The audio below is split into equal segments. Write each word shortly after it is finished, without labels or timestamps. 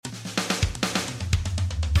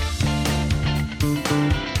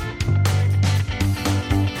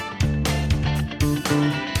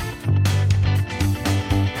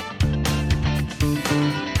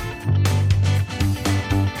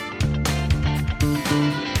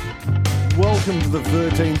welcome to the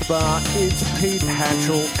 13th bar. It's Pete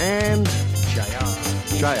Hatchell and JR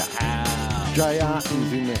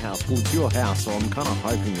is in the house. Well, it's your house, so I'm kind of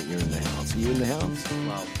hoping that you're in the house. Are you in the house?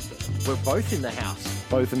 Well, we're both in the house.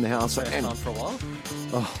 Both in the house. First time for a while.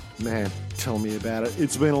 Oh, man, tell me about it.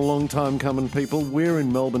 It's been a long time coming, people. We're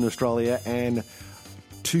in Melbourne, Australia, and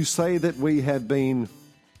to say that we have been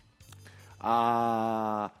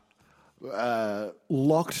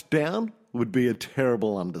locked down would be a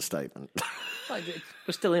terrible understatement.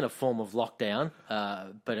 We're still in a form of lockdown,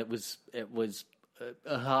 but it was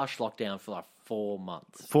a harsh lockdown for like 4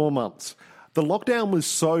 months. 4 months. The lockdown was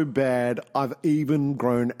so bad, I've even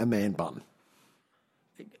grown a man bun.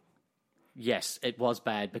 Yes, it was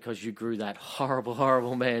bad because you grew that horrible,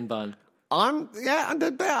 horrible man bun.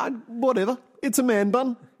 Whatever. It's a man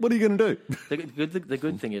bun. What are you going to do? The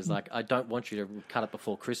good thing is, like, I don't want you to cut it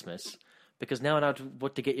before Christmas because now I know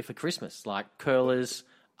what to get you for Christmas, like curlers,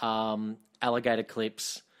 alligator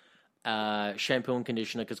clips, shampoo and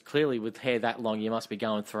conditioner, because clearly with hair that long, you must be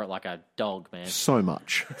going through it like a dog, man. So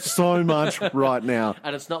much right now.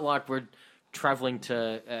 And it's not like we're travelling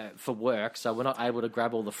for work, so we're not able to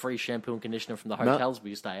grab all the free shampoo and conditioner from the hotels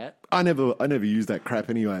we stay at. I never use that crap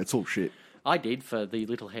anyway. It's all shit. I did for the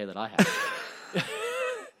little hair that I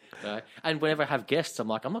have. And whenever I have guests, I'm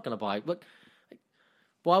like, I'm not going to buy. Look,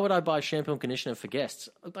 why would I buy shampoo and conditioner for guests?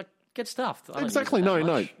 Like, get stuff. Exactly. No.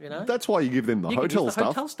 You know? That's why you give them the hotel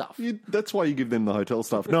stuff. That's why you give them the hotel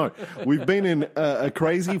stuff. No, we've been in a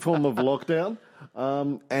crazy form of lockdown,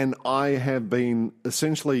 and I have been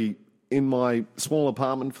essentially in my small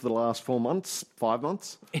apartment for the last 4 months, 5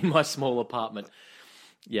 months. In my small apartment.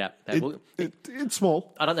 Yeah. It's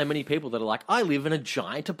small. I don't know many people that are like, I live in a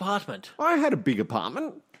giant apartment. I had a big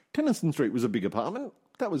apartment. Tennyson Street was a big apartment.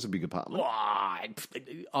 That was a big apartment. Oh, I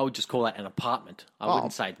would just call that an apartment. I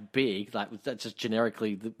wouldn't say it's big. Like, that's just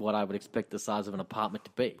generically what I would expect the size of an apartment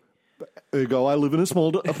to be. Ergo, I live in a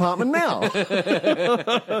small apartment now.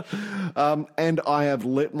 And I have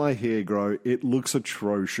let my hair grow. It looks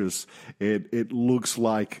atrocious. It looks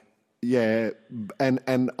like, yeah,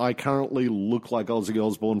 and I currently look like Ozzy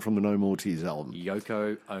Osbourne from the No More Tears album.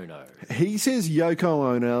 Yoko Ono. He says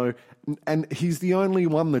Yoko Ono, and he's the only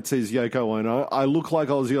one that says Yoko Ono. I look like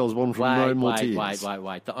Ozzy Osbourne from No More Tears.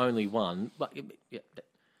 Wait. The only one.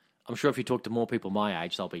 I'm sure if you talk to more people my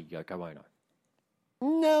age, they'll be Yoko Ono.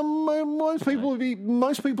 No, most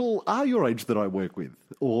people are your age that I work with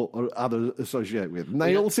or other associate with. And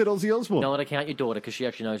they all said Ozzy Osbourne. No, I count your daughter because she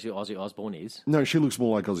actually knows who Ozzy Osbourne is. No, she looks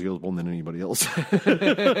more like Ozzy Osbourne than anybody else.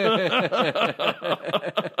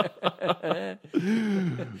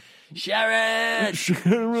 Sharon!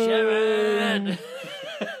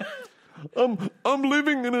 I'm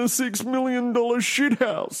living in a $6 million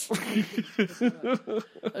shithouse.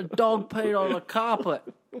 A dog peed on the carpet.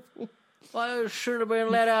 Why should have been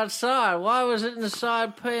let outside? Why was it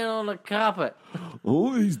inside peeing on the carpet?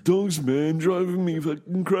 All these dogs, man, driving me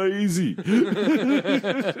fucking crazy.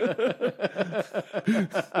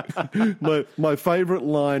 My favourite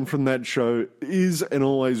line from that show is and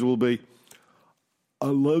always will be, I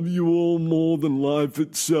love you all more than life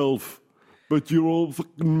itself, but you're all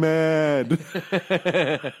fucking mad.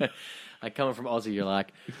 Like, coming from Aussie, you're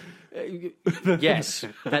like, yes,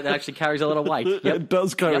 that actually carries a lot of weight. Yep. It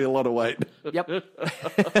does carry a lot of weight. Yep.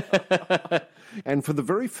 And for the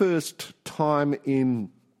very first time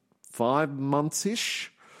in 5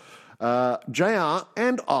 months-ish, JR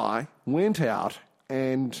and I went out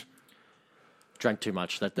and drank too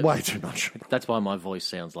much. Way too much. That's why my voice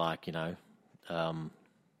sounds like,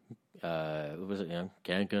 what was it,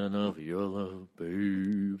 can't get enough of your love,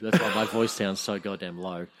 babe. That's why my voice sounds so goddamn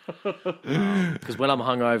low. Because when I'm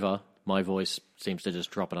hungover, my voice seems to just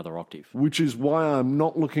drop another octave. Which is why I'm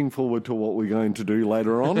not looking forward to what we're going to do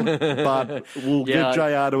later on, but we'll get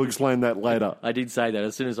JR to explain that later. I did say that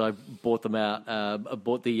as soon as I bought them out,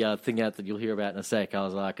 bought the thing out that you'll hear about in a sec, I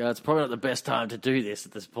was like, it's probably not the best time to do this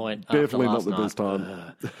at this point. Definitely not the best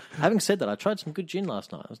time. Having said that, I tried some good gin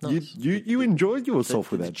last night. It was nice. You enjoyed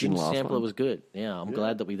yourself with that gin last night. The sampler was good. Yeah, I'm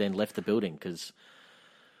glad that we then left the building because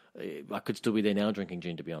I could still be there now drinking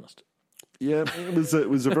gin, to be honest. Yeah, it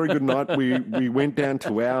was a very good night. We went down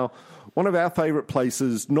to one of our favourite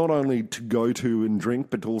places, not only to go to and drink,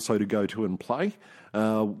 but also to go to and play.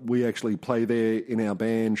 We actually play there in our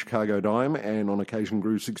band, Chicago Dime, and on occasion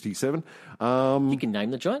Groove 67. You can name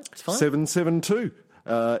the joint. It's fine. 772.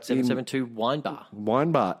 772 Wine Bar.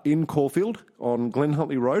 Wine Bar in Caulfield on Glen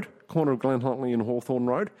Huntley Road, corner of Glen Huntley and Hawthorne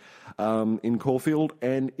Road in Caulfield,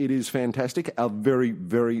 and it is fantastic. Our very,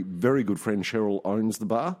 very, very good friend Cheryl owns the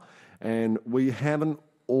bar, and we have an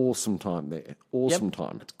awesome time there. Awesome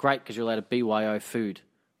time. It's great because you're allowed to BYO food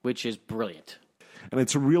which is brilliant. And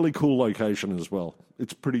it's a really cool location as well.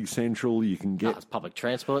 It's pretty central. You can get It's public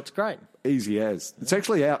transport. It's great. easy as. It's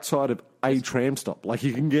actually outside of a tram stop. Like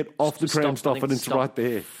you can get off the tram stop and it's right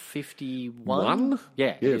there. 51? One?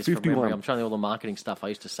 Yeah, Yeah, it is from 51. memory. I'm trying to think of all the marketing stuff I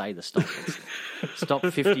used to say the stop. Stop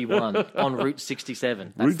 51 on Route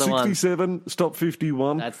 67. That's Route the one. 67, stop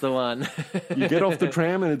 51. That's the one. You get off the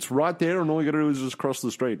tram and it's right there, and all you got to do is just cross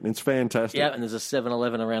the street. And it's fantastic. Yeah, and there's a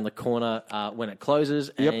 7-Eleven around the corner when it closes,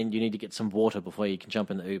 Yep. and you need to get some water before you can jump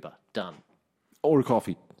in the Uber. Done. Or a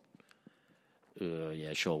coffee.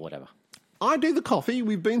 Yeah, sure, whatever. I do the coffee.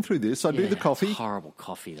 We've been through this. I do the It's coffee. horrible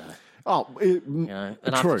coffee, though. Oh, You know,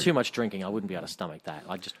 and true. after too much drinking, I wouldn't be able to stomach that.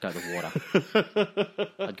 I'd just go the water.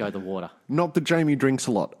 I'd go the water. Not that Jamie drinks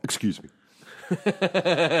a lot. Excuse me.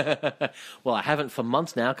 Well, I haven't for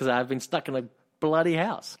months now because I've been stuck in a bloody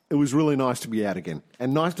house. It was really nice to be out again.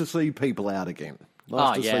 And nice to see people out again.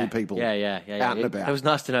 Nice to see people out and about. It was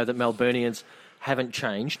nice to know that Melburnians haven't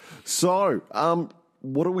changed. So,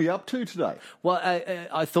 what are we up to today? Well,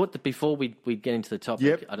 I thought that before we get into the topic,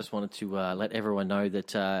 Yep. I just wanted to let everyone know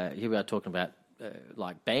that here we are talking about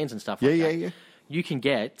like bands and stuff Yeah, like yeah, that. yeah. You can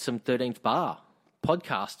get some 13th Bar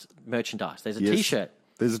podcast merchandise. There's a Yes. T-shirt.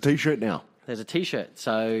 There's a T-shirt now. There's a T-shirt.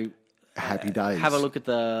 So Happy days. have a look at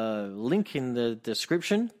the link in the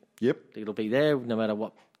description. Yep. It'll be there no matter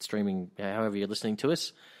what streaming, however you're listening to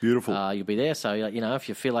us. Beautiful. You'll be there. So, you know, if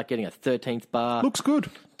you feel like getting a 13th Bar Looks good.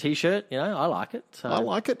 T-shirt, you know, I like it. So, I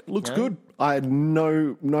like it. Looks Yeah. good. I had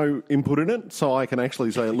no input in it, so I can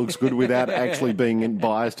actually say it looks good without actually being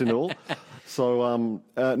biased in it all. So,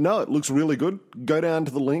 no, it looks really good. Go down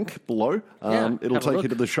to the link below. Yeah, It'll have a take you look.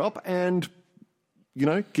 to the shop and, you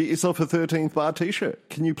know, get yourself a 13th Bar T-shirt.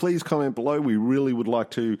 Can you please comment below? We really would like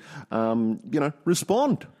to, you know,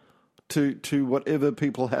 respond to whatever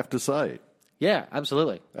people have to say. Yeah,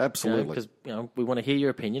 absolutely. Absolutely. Because, you know, we want to hear your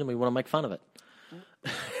opinion and we want to make fun of it.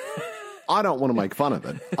 I don't want to make fun of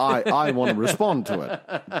it. I want to respond to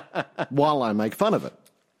it while I make fun of it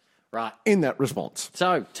Right. in that response.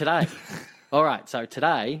 So, today, all right, so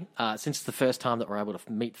today, since it's the first time that we're able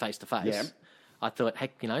to meet face-to-face, Yeah. I thought,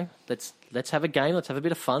 heck, you know, let's have a game. Let's have a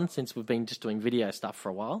bit of fun since we've been just doing video stuff for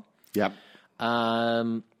a while. Yep.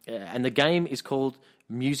 And the game is called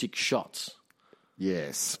Music Shots.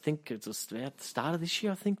 Yes. I think it was at the start of this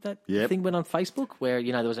year, I think that Yep. thing went on Facebook where,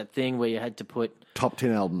 you know, there was that thing where you had to put Top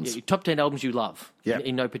 10 albums. your top 10 albums you love Yep.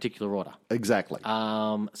 in no particular order. Exactly.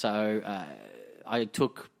 So I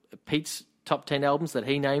took Pete's top 10 albums that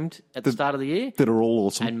he named at the start of the year that are all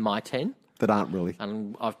awesome. and my 10, that aren't really.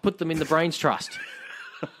 and I've put them in the Brains Trust.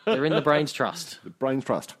 They're in the Brains Trust. Brains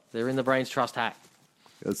Trust. They're in the Brains Trust hat.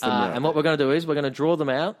 That's the narrative. And what we're going to do is we're going to draw them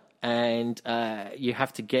out, and you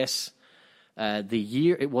have to guess the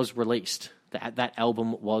year it was released, that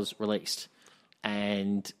album was released.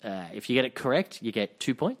 And if you get it correct, you get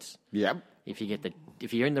 2 points. Yep. If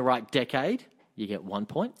you're in the right decade, you get 1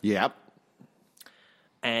 point. Yep.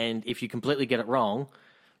 And if you completely get it wrong,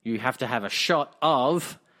 you have to have a shot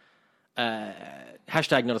of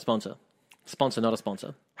hashtag not a sponsor. Sponsor, not a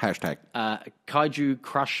sponsor. Hashtag. Kaiju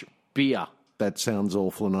Crush Beer. That sounds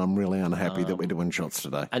awful, and I'm really unhappy that we're doing shots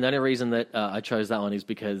today. And the only reason that I chose that one is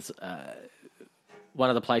because one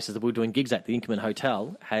of the places that we were doing gigs at, the Inkerman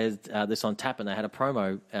Hotel, had this on tap, and they had a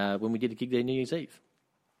promo when we did a gig there New Year's Eve.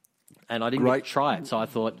 And I didn't get Great. to try it, so I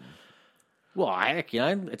thought, well, heck, you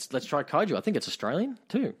know, let's try Kaiju. I think it's Australian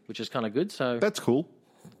too, which is kind of good. So That's cool.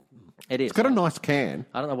 it is. It's got a nice can.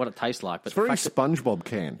 I don't know what it tastes like, but It's very the fact that- SpongeBob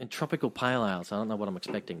can. and tropical pale ale, so I don't know what I'm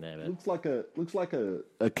expecting there. But Looks like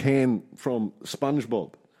a can from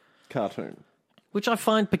SpongeBob cartoon. which I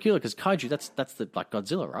find peculiar because Kaiju, that's the like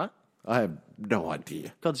Godzilla, right? I have no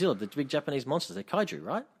idea. Godzilla, the big Japanese monsters, they're Kaiju,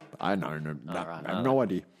 right? I know. right, I have no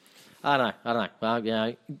idea. I don't know. Well, you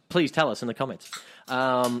know, please tell us in the comments.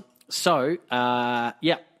 Yeah,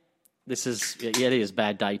 this is it is a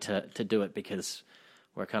bad day to do it because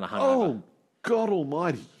we're kind of hungover. Oh, God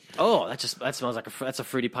almighty. Oh, that smells like that's a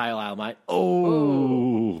fruity pale ale, mate.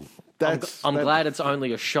 Oh, I'm glad it's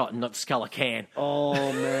only a shot and not skull a can. Oh,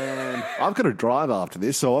 man. I've got to drive after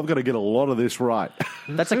this, so I've got to get a lot of this right.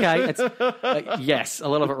 That's okay. It's yes, a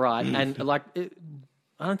lot of it right, and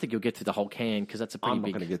I don't think you'll get through the whole can because that's a pretty I'm not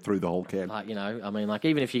big. going to get through the whole can. Like, you know, I mean, like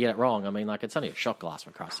even if you get it wrong, I mean, like it's only a shot glass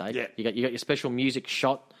for Christ's sake. Yeah. You got your special music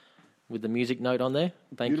shot with the music note on there.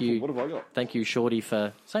 Thank Beautiful. you. What have I got? Thank you, Shorty,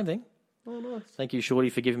 for same thing. Oh, nice. Thank you,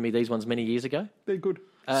 Shorty, for giving me these ones many years ago. They're good.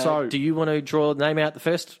 Do you want to draw the name out the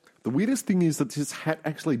first? The weirdest thing is that this hat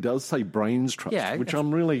actually does say Brains Trust, Yeah, which that's-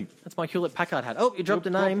 I'm really... That's my Hewlett Packard hat. Oh, you dropped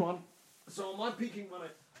a name. So am I picking one out?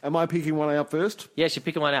 Am I picking one out first? Yes, you're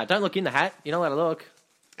picking one out. Don't look in the hat. You're not allowed to look.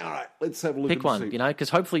 All right, let's have a look Pick at one, the you know, because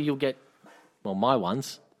hopefully you'll get, well, my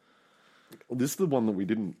ones. This is the one that we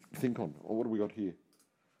didn't think on. Oh, what have we got here?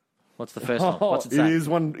 What's the first one? What's it say?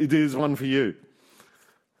 It is one for you.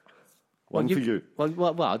 One for you.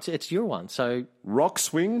 Well, it's your one. So, Rock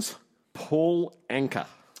Swings, Paul Anka.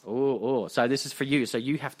 so this is for you. So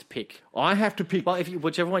you have to pick. I have to pick. Well,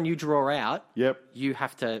 whichever one you draw out, Yep. you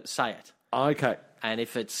have to say it. Okay. And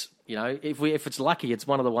if it's, you know, if it's lucky, it's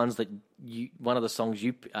one of the ones that one of the songs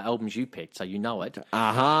albums you picked, so you know it.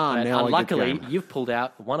 Aha! And Now unluckily, I get you've pulled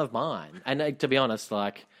out one of mine. And to be honest,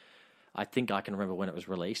 like, I think I can remember when it was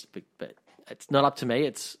released, but it's not up to me.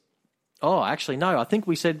 It's actually no. I think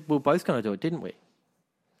we said we we're both going to do it, didn't we?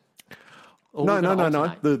 Or No. we're gonna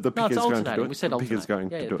alternate? The pick is going to do it. We said the pick is going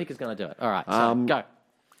to the do pick it. is going to do it. All right, so go.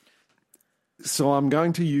 So I'm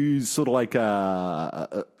going to use sort of like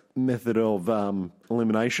a method of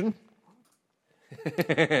elimination.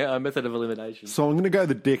 A method of elimination. So I'm going to go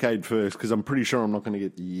the decade first because I'm pretty sure I'm not going to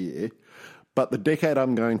get the year. But the decade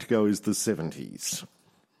I'm going to go is the 70s.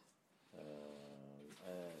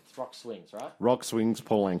 It's Rock Swings, right? Rock Swings,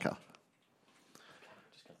 Paul Anka. I'm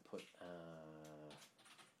just going to put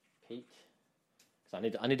Pete.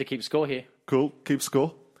 Because I need to keep score here. Cool. Keep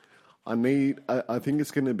score. I think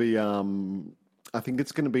it's going to be. I think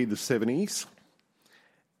it's going to be the 70s.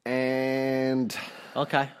 And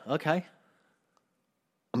Okay.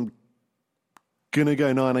 gonna go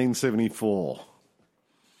 1974.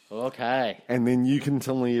 Okay. And then you can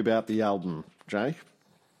tell me about the album, Jay.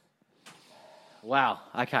 Wow.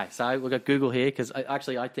 Okay. So we've got Google here because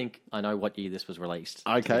I think I know what year this was released.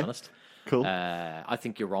 To Okay. be honest. Cool. I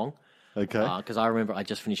think you're wrong. Okay. Because I remember I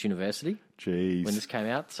just finished university Jeez. when this came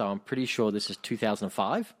out, so I'm pretty sure this is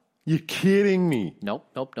 2005. You're kidding me. Nope.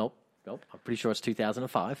 I'm pretty sure it's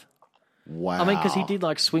 2005. Wow. I mean, because he did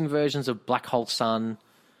like swing versions of Black Hole Sun,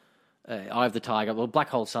 Eye of the Tiger. Well, Black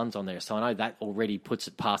Hole Sun's on there, so I know that already puts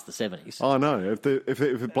it past the 70s. Oh no! If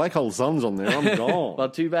the Black Hole Sun's on there, I'm gone. Well,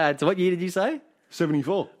 too bad. So what year did you say?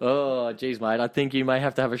 74. Oh, geez, mate. I think you may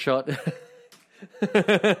have to have a shot.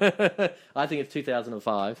 I think it's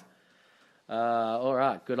 2005. All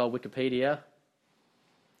right. Good old Wikipedia.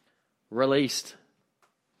 Released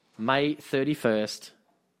May 31st,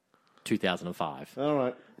 2005. All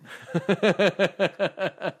right.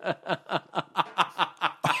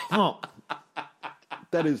 Oh,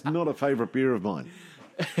 that is not a favourite beer of mine.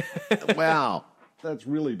 Wow, that's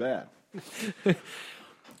really bad.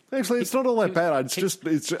 Actually, it's not all that bad. I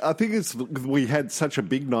think it's we had such a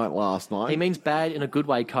big night last He night. means bad in a good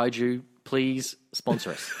way, Koju. Please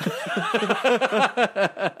sponsor us.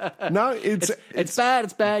 No, it's It's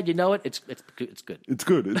bad. You know it. It's good. It's good. It's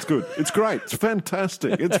good. It's great. It's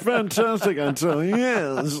fantastic. It's fantastic. I tell you,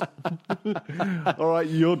 yes. All right,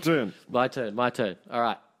 your turn. My turn. All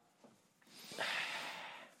right.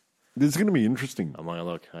 This is going to be interesting. I'm going to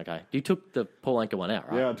look. Okay. You took the Paul Anka one out,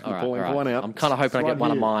 right? Yeah, I took the All right, Paul Anka all right. one out. I'm kind of hoping It's I get right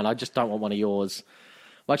one of here. mine. I just don't want one of yours.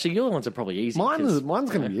 Well, actually, your ones are probably easy. Mine's 'cause-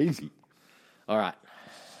 going to be easy. All right.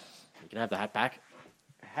 You can have the hat back.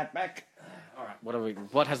 Hat back. All right.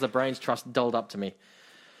 What has the brains trust doled up to me?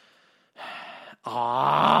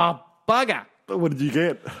 Ah, bugger. What did you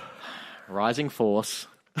get? Rising Force.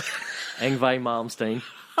 Yngwie Malmsteen.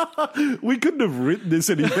 We couldn't have written this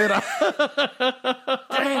any better.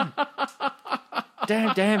 Damn.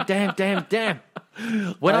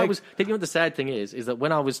 When I was, you know what the sad thing is that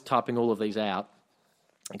when I was typing all of these out,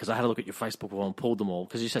 because I had a look at your Facebook wall and pulled them all,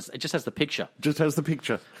 because it just has the picture. Just has the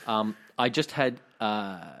picture. I just had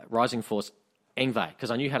Rising Force Yngwie, because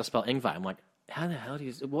I knew how to spell Yngwie. I'm like, how the hell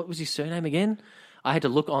what was his surname again? I had to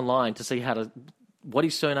look online to see what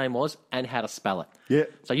his surname was and how to spell it. Yeah.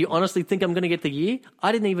 So you honestly think I'm going to get the year?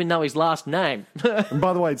 I didn't even know his last name. And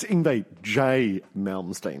by the way, it's Yngwie J.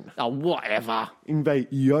 Malmsteen. Oh, whatever. Yngwie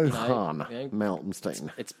Johan you know,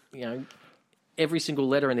 Malmsteen. It's, every single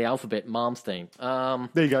letter in the alphabet, Malmsteen.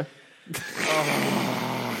 There you go.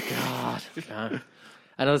 God.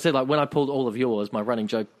 And as I said, like when I pulled all of yours, my running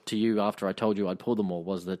joke to you after I told you I'd pulled them all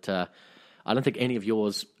was that I don't think any of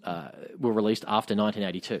yours were released after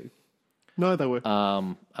 1982. No, they were.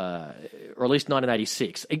 Released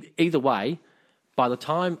 1986. Either way, by the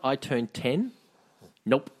time I turned 10,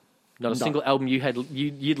 nope. Not a single album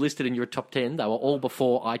you'd listed in your top 10. They were all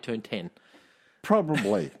before I turned 10.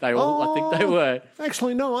 Probably. They all, I think they were.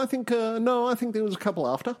 Actually, no. I think there was a couple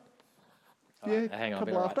after. Yeah, Hang on,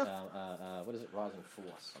 couple I'll be after. right. What is it? Rising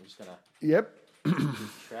Force. I'm just going to Yep.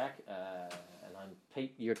 track. And I'm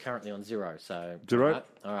Pete. You're currently on 0. So 0.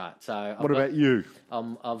 All right. So What about you?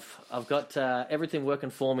 I've got everything working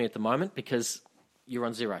for me at the moment because you're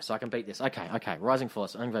on 0, so I can beat this. Okay. Rising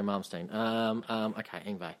Force. Yngwie Malmsteen. Okay,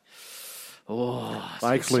 Yngwie. Oh,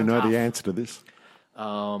 I actually so know tough. the answer to this.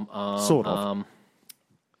 Sort of.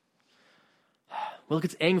 Well, look,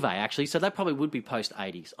 it's Engve, actually, so that probably would be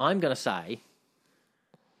post-80s. I'm going to say...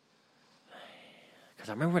 Because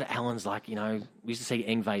I remember at Allen's, like, we used to see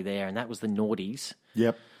Engve there, and that was the noughties.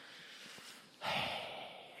 Yep.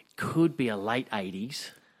 Could be a late 80s,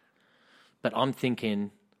 but I'm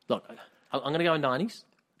thinking... Look, I'm going to go in 90s,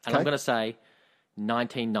 and I'm Okay. going to say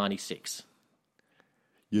 1996.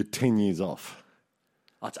 You're 10 years off.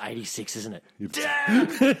 Oh, it's 86, isn't it? It's-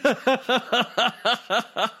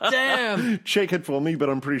 Damn! Check it for me, but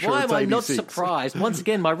I'm pretty sure Why it's am I 86. not surprised? Once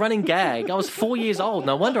again, my running gag. I was 4 years old.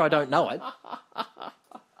 No wonder I don't know it.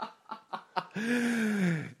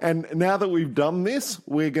 And now that we've done this,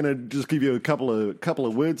 we're going to just give you a couple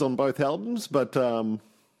of words on both albums. But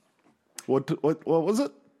what was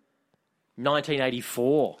it?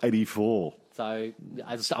 1984. 84. So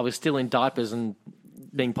I was still in diapers and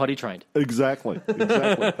being potty trained. Exactly.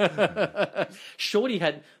 Shorty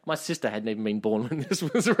my sister hadn't even been born when this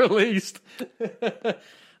was released. Take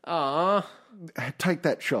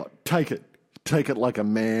that shot. Take it. Take it like a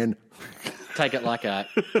man. Take it like a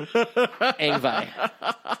Engve.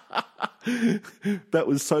 That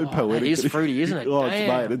was so poetic. It is fruity, isn't it? Oh, Damn. it's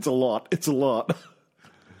mate. It's a lot. It's a lot.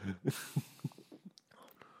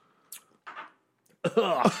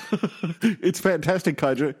 It's fantastic,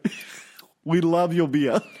 Kaiju. We love your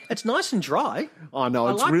beer. It's nice and dry. Oh, no,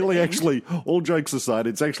 I it's like really the end. actually, all jokes aside,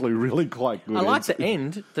 it's actually really quite good. I like It's- the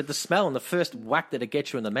end, the smell and the first whack that it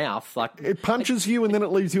gets you in the mouth. Like, It punches you and then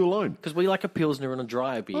it leaves you alone. because we like a Pilsner and a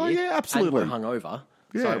drier beer. Oh, yeah, absolutely. And we're hungover.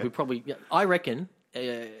 Yeah. So we probably, I reckon,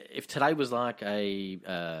 if today was like a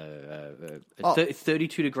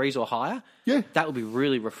 32 degrees or higher, Yeah. that would be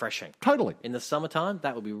really refreshing. Totally. In the summertime,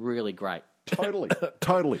 that would be really great. Totally.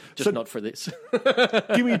 Just So not for this.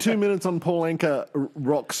 give me 2 minutes on Paul Anka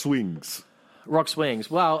rock swings. Rock swings.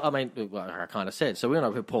 Well, I mean, I kind of said. So we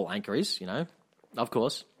know who Paul Anka is, of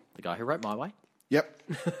course, the guy who wrote My Way, Yep.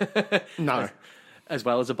 No. as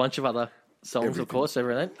well as a bunch of other songs, of course,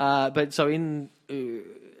 everything. But so in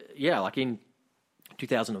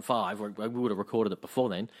 2005, we would have recorded it before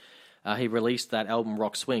then, he released that album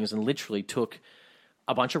Rock Swings and literally took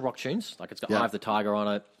a bunch of rock tunes, like it's got Yeah. Eye of the Tiger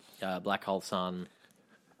on it, Black Hole Sun,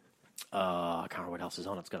 I can't remember what else is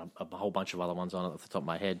on it. It's got a whole bunch of other ones on it off the top of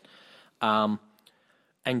my head, and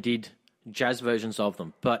did jazz versions of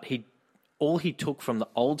them. But all he took from the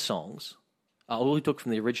old songs, all he took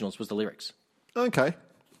from the originals was the lyrics. Okay.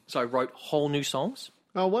 So wrote whole new songs,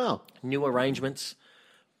 Oh, wow. new arrangements,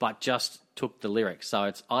 but just took the lyrics. So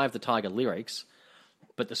it's Eye of the Tiger lyrics,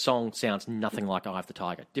 but the song sounds nothing like Eye of the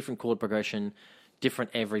Tiger. Different chord progression,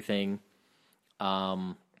 different everything,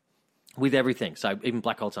 with everything. So even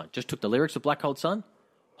Black Hole Sun, just took the lyrics of Black Hole Sun,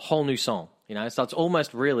 whole new song, So it's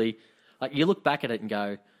almost really, like, you look back at it and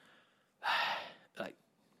go, like,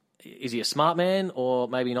 is he a smart man or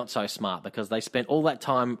maybe not so smart? Because they spent all that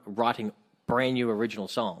time writing brand new original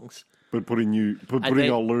songs. But putting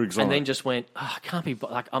old lyrics on and then it. just went, I can't be,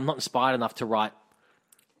 like, I'm not inspired enough to write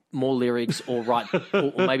more lyrics or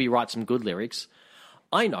or maybe write some good lyrics.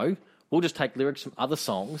 I know, we'll just take lyrics from other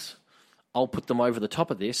songs, I'll put them over the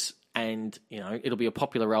top of this, and, it'll be a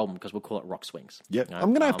popular album because we'll call it Rock Swings. Yeah, I'm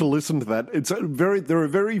going to have to listen to that. There are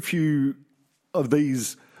very few of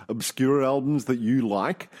these obscure albums that you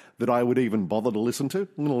like that I would even bother to listen to. I'm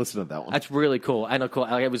going to listen to that one. That's really cool. And of course,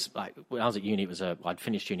 it was like, when I was at uni, I'd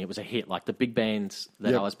finished uni, it was a hit. Like the big bands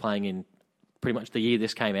that Yep. I was playing in pretty much the year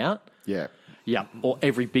this came out. Yeah. Yeah. Or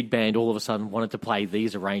every big band all of a sudden wanted to play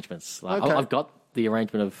these arrangements. Like, Okay. I've got the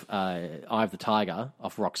arrangement of Eye of the Tiger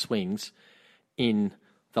off Rock Swings in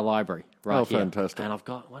the library right Oh, here. fantastic. And I've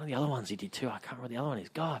got one of the other ones he did too. I can't remember what the other one is.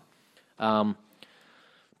 God.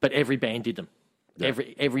 But every band did them. Yeah.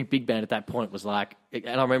 Every big band at that point was like, and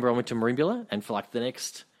I remember I went to Marimbula, and for like the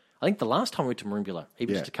next, I think the last time we went to Marimbula,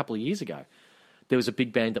 even just a couple of years ago, there was a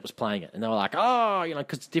big band that was playing it, and they were like,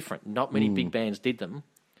 because it's different. Not many big bands did them.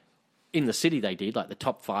 In the city they did, like the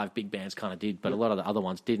top 5 big bands kind of did, but a lot of the other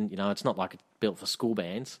ones didn't. It's not like it's built for school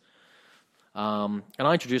bands. And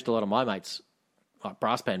I introduced a lot of my mates, like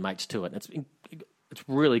brass band mates, to it. And it's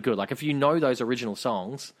really good. Like if you know those original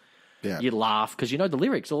songs, Yeah. you laugh because you know the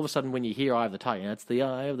lyrics. All of a sudden, when you hear "Eye of the Tiger," it's the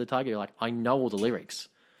Eye of the Tiger. You're like, I know all the lyrics,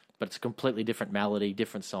 but it's a completely different melody,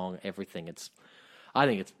 different song, everything. I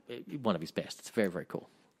think it's one of his best. It's very, very cool.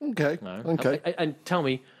 Okay. Okay. And tell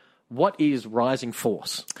me, what is Rising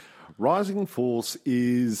Force? Rising Force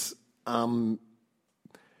is,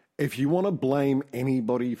 if you want to blame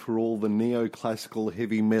anybody for all the neoclassical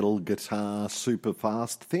heavy metal guitar super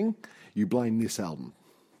fast thing, you blame this album.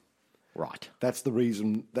 Right. That's the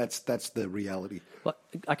reason. That's the reality. Well,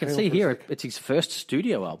 I can Hang on see for a here it's his first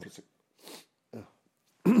studio album.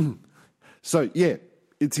 So yeah,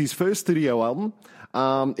 it's his first studio album.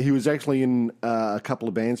 He was actually in a couple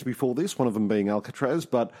of bands before this, one of them being Alcatraz,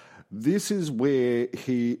 but this is where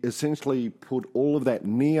he essentially put all of that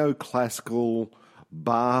neoclassical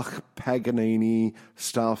Bach, Paganini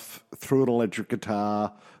stuff through an electric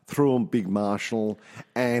guitar, through a big Marshall,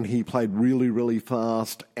 and he played really, really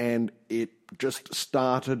fast, and it just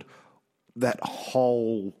started that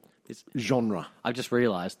whole genre. I just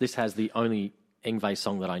realised this has the only Yngwie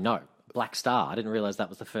song that I know, Black Star. I didn't realise that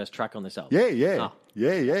was the first track on this album. Yeah. Oh.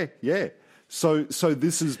 Yeah. So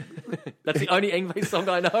this is That's the only Yngwie song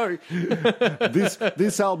I know.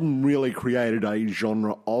 this album really created a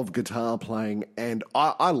genre of guitar playing, and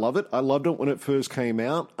I love it. I loved it when it first came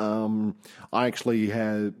out. I actually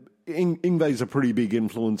had Yngwie's a pretty big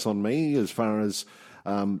influence on me as far as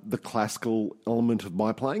the classical element of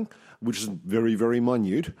my playing, which is very, very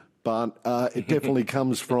minute. But it definitely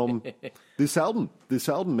comes from this album,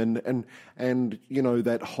 and you know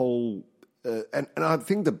that whole. And I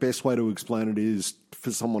think the best way to explain it is for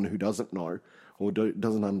someone who doesn't know or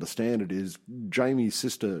doesn't understand it is Jamie's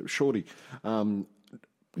sister, Shorty,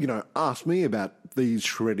 asked me about these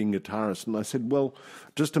shredding guitarists. And I said, well,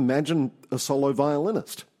 just imagine a solo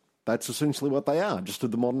violinist. That's essentially what they are, just of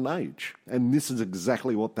the modern age. And this is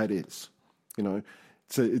exactly what that is. You know,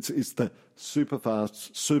 it's the super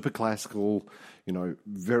fast, super classical,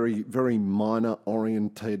 very, very minor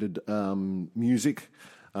orientated music.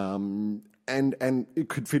 And it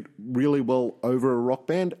could fit really well over a rock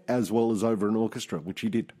band as well as over an orchestra, which he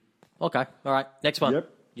did. Okay, all right. Next one. Yep.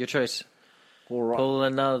 Your choice. All right. Pull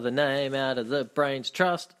another name out of the brain's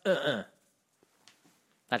trust. That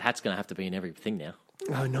hat's going to have to be in everything now.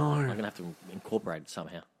 Oh, no. I'm going to have to incorporate it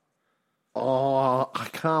somehow. Oh, I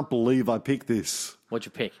can't believe I picked this. What'd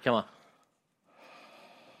you pick? Come on.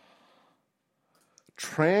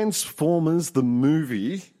 Transformers, the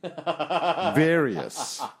movie.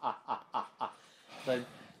 Various. So,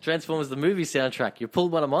 Transformers, the movie soundtrack. You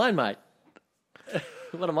pulled one of mine, mate.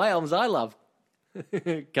 One of my albums I love.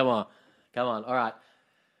 Come on. All right.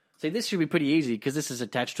 See, this should be pretty easy because this is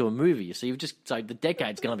attached to a movie. So the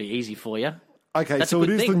decade's going to be easy for you. Okay, That's so a it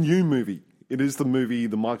good is thing. the new movie. It is the movie,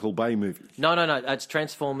 the Michael Bay movie. No. It's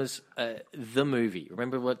Transformers, the movie.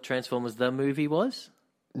 Remember what Transformers, the movie was?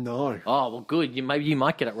 No. Oh, well, good. Maybe you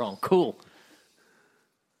might get it wrong. Cool.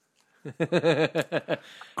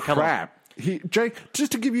 Crap. Jake,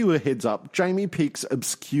 just to give you a heads up, Jamie picks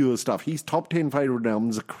obscure stuff. His top 10 favourite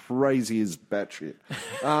albums are crazy as batshit.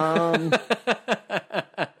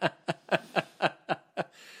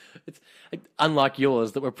 It's unlike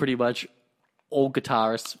yours that were pretty much all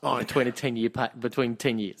guitarists between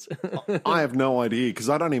 10 years. I have no idea because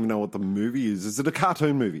I don't even know what the movie is. Is it a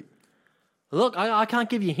cartoon movie? Look, I can't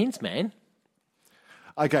give you hints, man.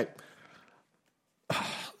 Okay.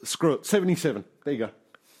 Screw it. 77. There you go.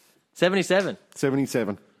 77.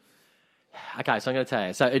 77. Okay, so I'm going to tell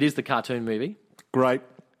you. So it is the cartoon movie. Great.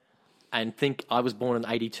 And think I was born in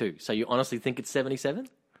 82. So you honestly think it's 77?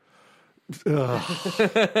 So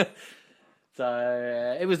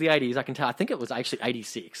it was the 80s. I can tell. I think it was actually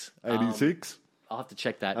 86. 86. I'll have to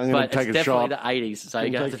check that. I'm gonna But take it's a definitely shot. the 80s. So you're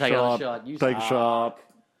going to have to take another shot. You Take a suck. shot.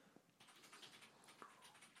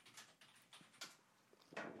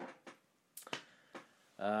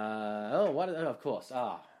 Of course.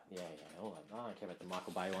 Yeah. Hold on. I don't care about the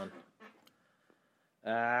Michael Bay one.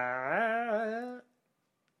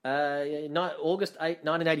 August 8,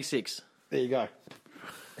 1986. There you go.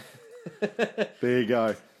 There you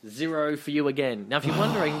go. 0 for you again. Now, if you're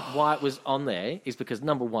wondering why it was on there, is because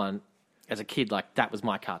number one, as a kid, that was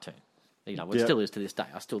my cartoon. It Yep. still is to this day.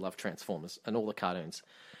 I still love Transformers and all the cartoons.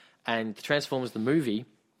 And Transformers, the movie,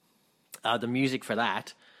 the music for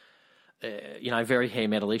that, very hair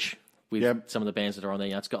metal-ish with some of the bands that are on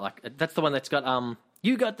there. It's got that's the one that's got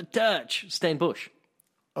You Got the Touch, Stan Bush.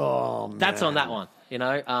 Oh, man. That's on that one.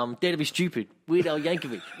 Dare to Be Stupid, Weird Al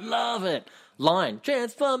Yankovic. Love it. Line,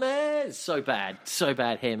 Transformers. So bad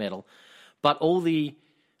hair metal. But all the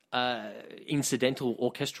incidental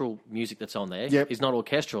orchestral music that's on there is not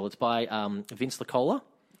orchestral. It's by Vince LaCola.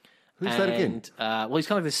 Who's that again? He's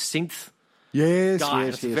kind of a synth Yes, guy.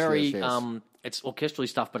 yes, It's yes, very yes. it's orchestrally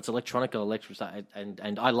stuff, but it's electronic stuff,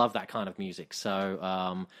 and I love that kind of music.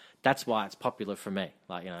 So that's why it's popular for me.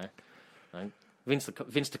 Vince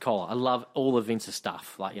DiCola. I love all of Vince's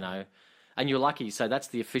stuff. And you're lucky. So that's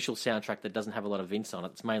the official soundtrack that doesn't have a lot of Vince on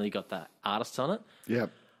it. It's mainly got the artists on it. Yep.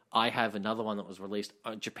 I have another one that was released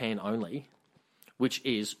Japan only, which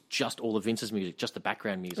is just all of Vince's music, just the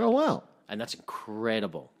background music. Oh, wow. And that's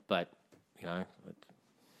incredible. But you know,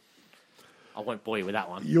 I won't bore you with that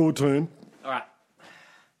one. Your turn. All right.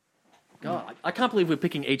 God, I can't believe we're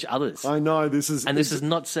picking each other's. I know this is This is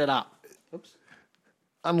not set up. Oops.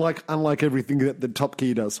 unlike everything that the Top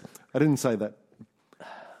Gear does. I didn't say that.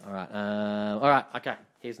 All right. All right. Okay.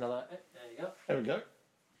 Here's another. There you go. There we go.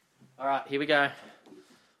 All right. Here we go.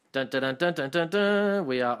 Dun dun dun dun dun dun dun.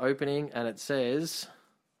 We are opening, and it says,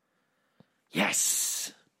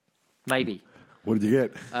 "Yes, maybe." What did you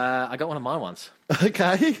get? I got one of my ones.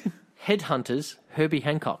 Okay. Headhunters, Herbie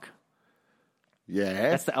Hancock. Yeah.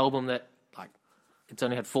 That's the album that, like, it's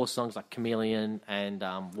only had 4 songs, like Chameleon and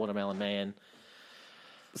Watermelon Man.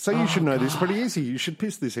 So you should know this pretty easy. You should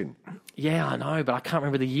piss this in. Yeah, I know, but I can't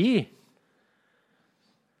remember the year.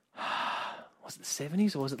 Was it the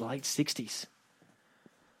 70s or was it the late 60s?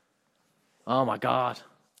 Oh, my God.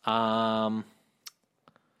 I'm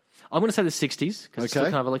going to say the 60s, because it's still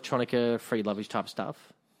kind of electronica, free lovage type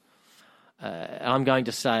stuff. I'm going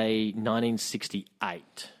to say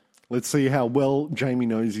 1968. Let's see how well Jamie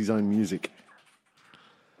knows his own music.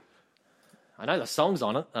 I know the songs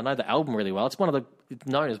on it. I know the album really well. It's known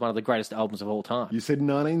as one of the greatest albums of all time. You said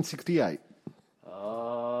 1968.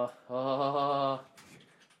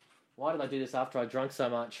 Why did I do this after I drunk so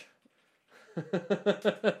much?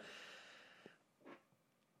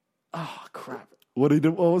 Oh, crap. What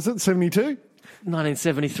was it? 72?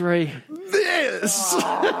 1973. This!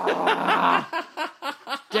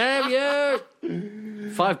 Damn you!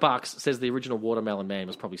 $5 says the original Watermelon Man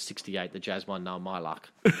was probably 68. The jazz one, no, my luck.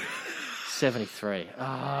 73.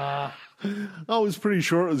 I was pretty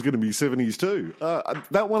sure it was going to be 70s too.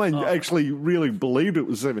 That one I actually really believed it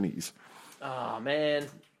was 70s. Oh, man.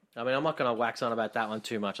 I mean, I'm not going to wax on about that one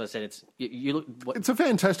too much. I said it's... You look, what, It's a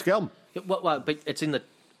fantastic album. but it's in the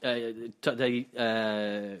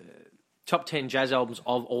top 10 jazz albums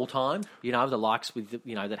of all time. You know, the likes with,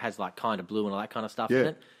 that has like Kind of Blue and all that kind of stuff in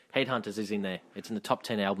it. Headhunters is in there. It's in the top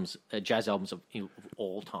 10 albums, jazz albums of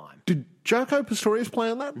all time. Did Jaco Pastorius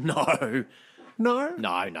play on that? No. No? No.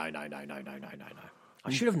 I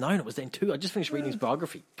should have known it was then too. I just finished reading his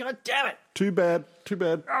biography. God damn it. Too bad.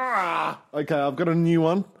 Okay, I've got a new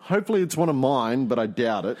one. Hopefully it's one of mine, but I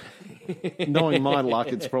doubt it. Knowing my luck,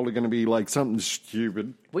 it's probably going to be like something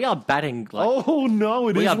stupid. We are batting like... Oh, no,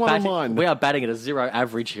 it is one of mine. We are batting at a 0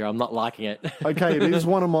 average here. I'm not liking it. Okay, it is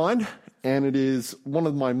one of mine, and it is one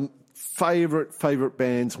of my favourite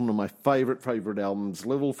bands, one of my favourite albums,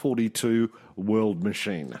 Level 42, World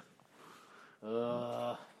Machine.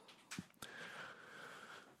 All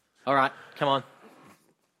right, come on.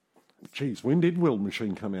 Jeez, when did World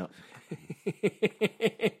Machine come out?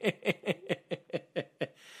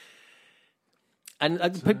 And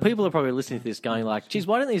people are probably listening to this going like, geez,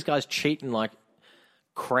 why don't these guys cheat and like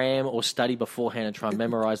cram or study beforehand and try and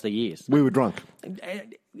memorize the years? We were drunk.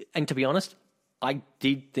 And to be honest, I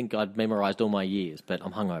did think I'd memorized all my years, but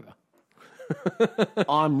I'm hungover.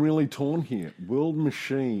 I'm really torn here. World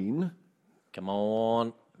Machine. Come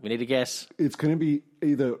on. We need a guess. It's going to be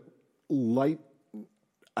either late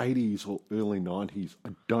 80s or early 90s.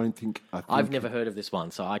 I think I've never heard of this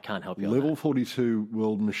one, so I can't help you. Level 42,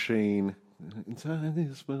 World Machine. Inside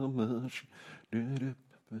this world machine.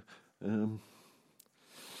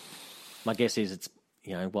 My guess is it's,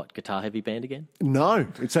 guitar heavy band again? No,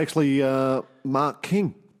 it's actually Mark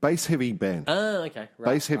King, bass heavy band. Oh, okay.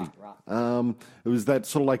 Right, bass heavy. Right. It was that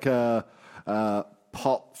sort of like a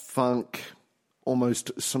pop, funk,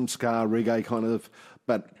 almost some ska reggae kind of,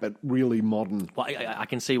 but really modern. Well, I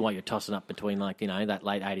can see why you're tossing up between that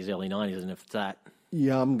late 80s, early 90s, and if it's that.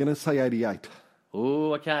 Yeah, I'm going to say 88.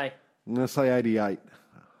 Oh, okay. I'm going to say 88.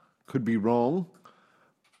 Could be wrong,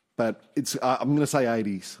 but I'm going to say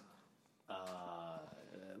 80s.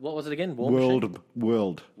 What was it again? World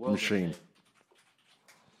Machine.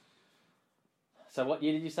 So what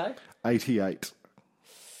year did you say? 88.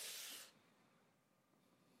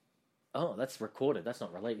 Oh, that's recorded. That's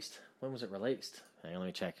not released. When was it released? Hang on, let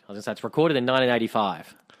me check. I was going to say it's recorded in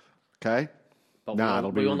 1985. Okay. But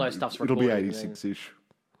we all know stuff's recorded. It'll be 86-ish.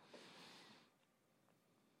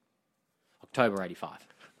 October 85.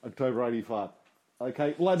 October 85.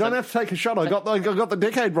 Okay. Well, I don't have to take a shot. I got the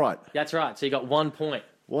decade right. That's right. So you got 1 point.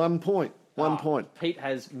 1 point. One point. Pete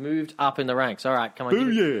has moved up in the ranks. All right, come on.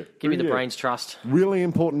 Give me the brains trust. Really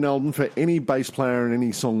important album for any bass player and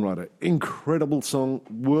any songwriter. Incredible song.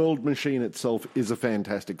 World Machine itself is a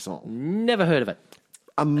fantastic song. Never heard of it.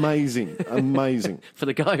 Amazing. For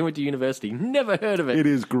the guy who went to university, never heard of it. It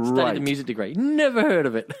is great. Studied the music degree, never heard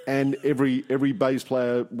of it. And every bass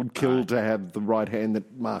player would kill to have the right hand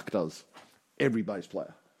that Mark does. Every bass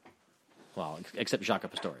player. Well, except Jaco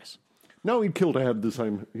Pastorius. No, he'd kill to have the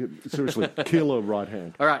same, seriously, killer right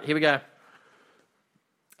hand. All right, here we go.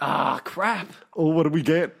 Ah, crap. Or what do we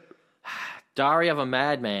get? Diary of a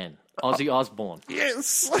Madman, Ozzy Osbourne.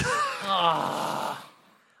 Yes. I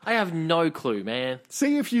have no clue, man.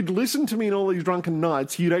 See, if you'd listened to me in all these drunken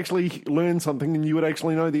nights, you'd actually learn something and you would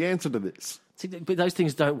actually know the answer to this. See, but those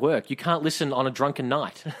things don't work. You can't listen on a drunken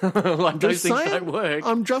night. Like, those things don't work.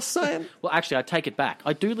 I'm just saying. Well, actually, I take it back.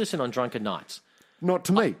 I do listen on drunken nights. Not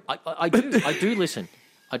to me. I do listen.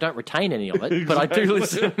 I don't retain any of it, but I do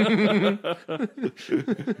listen.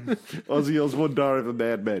 Ozzy Osbourne, Diary of a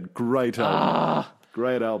Madman. Great album.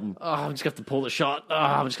 Great album. Oh, I'm just going to have to pull the shot. Oh,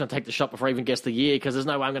 I'm just going to take the shot before I even guess the year because there's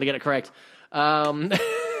no way I'm going to get it correct. Okay.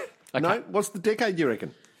 No? What's the decade, you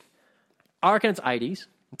reckon? I reckon it's 80s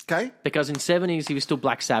Okay. because in 70s he was still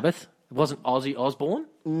Black Sabbath. It wasn't Ozzy Osbourne.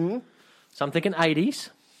 Mm-hmm. So I'm thinking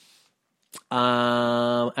 80s.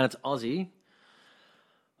 And it's Ozzy.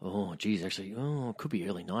 Oh, geez, actually. Oh, it could be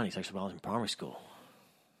early 90s, actually, when I was in primary school.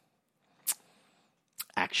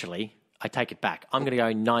 Actually, I take it back. I'm going to go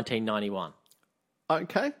 1991.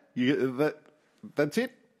 Okay. That's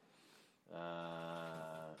it?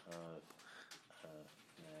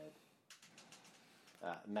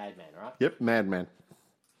 Madman, right? Yep, Madman.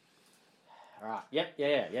 All right. Yep,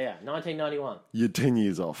 yeah. 1991. You're 10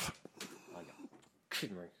 years off.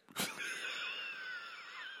 Kidding me.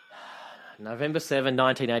 November 7,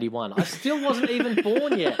 1981. I still wasn't even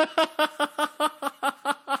born yet.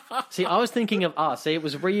 See, I was thinking of it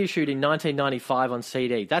was reissued in 1995 on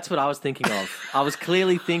CD. That's what I was thinking of. I was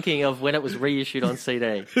clearly thinking of when it was reissued on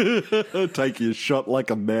CD. Take your shot like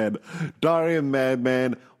a man. Diary of a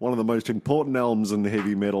Madman, one of the most important albums in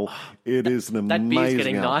heavy metal. It is an amazing That beer's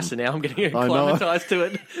getting album. nicer now. I'm getting acclimatized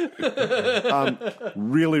to it.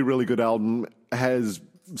 Really, really good album. Has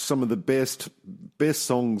some of the best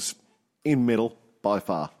songs in metal by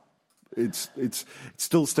far. It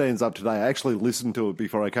still stands up today. I actually listened to it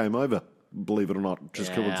before I came over, believe it or not.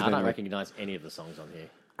 Just I coincidentally. don't recognise any of the songs on here.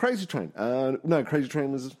 Crazy Train. No, Crazy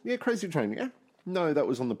Train was... Yeah, Crazy Train, yeah. No, that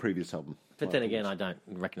was on the previous album. But then again, I don't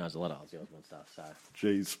recognise a lot of Ozzy Osbourne stuff, so...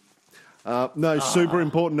 Jeez. No, super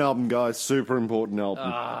important album, guys. Super important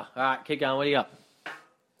album. All right, keep going. What do you got?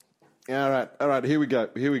 All right. Here we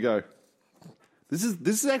go. This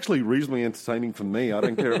is actually reasonably entertaining for me. I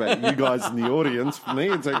don't care about you guys in the audience. For me,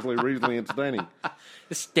 it's actually reasonably entertaining.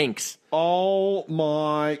 This stinks. Oh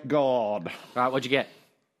my God! All right, what'd you get?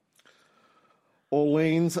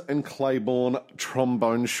 Orleans and Claiborne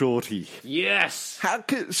Trombone Shorty. Yes.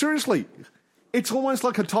 Seriously, it's almost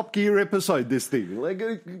like a Top Gear episode. This thing, like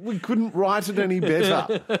we couldn't write it any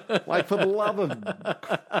better. Like for the love of.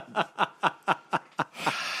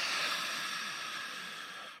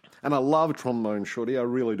 And I love Trombone Shorty, I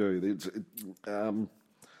really do. It's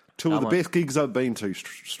two of the best gigs I've been to,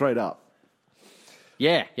 straight up.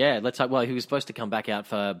 Yeah. Let's hope. Well, he was supposed to come back out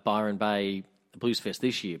for Byron Bay Blues Fest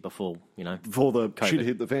this year before the COVID. shit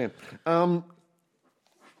hit the fan.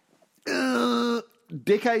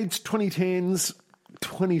 Decades 2010s,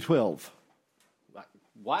 2012.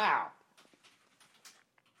 Wow,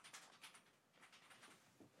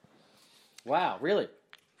 really?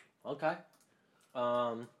 Okay.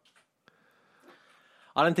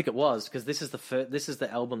 I don't think it was because this is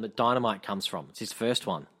the album that Dynamite comes from. It's his first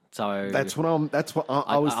one. So that's what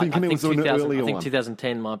I was thinking. It was an earlier one. I think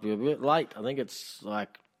 2010 might be a bit late. I think it's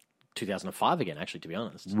like 2005 again, actually, to be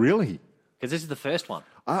honest. Really? Because this is the first one.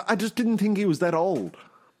 I just didn't think he was that old. Well,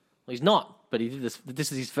 he's not, but he did this.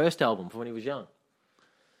 This is his first album from when he was young.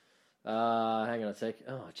 Hang on a sec.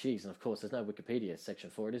 Oh, jeez, and of course, there's no Wikipedia section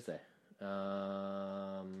for it, is there?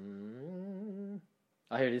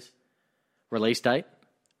 Here it is. Release date,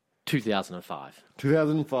 2005.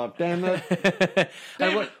 2005. Damn it.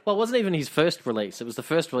 Well, it wasn't even his first release. It was the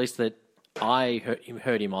first release that I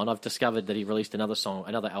heard him on. I've discovered that he released another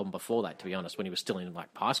album before that, to be honest, when he was still in like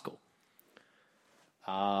high school.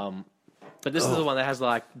 But this is the one that has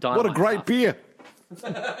like Dynamite. What a great beer.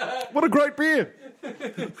 What a great beer.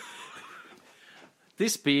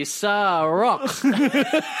 This beer rocks.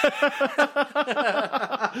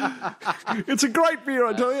 It's a great beer,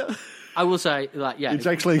 I tell you. I will say, it's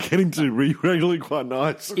actually getting to be regularly quite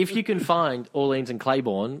nice. If you can find Orleans and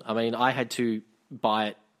Claiborne, I mean, I had to buy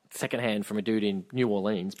it secondhand from a dude in New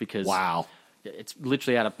Orleans because it's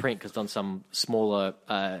literally out of print because it's on some smaller,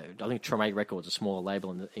 I think Treme Records, a smaller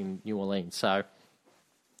label in New Orleans. So,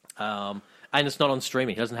 and it's not on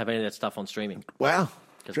streaming. He doesn't have any of that stuff on streaming. Wow,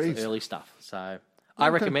 because it's early stuff. So I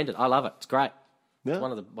recommend it. I love it. It's great. Yeah. It's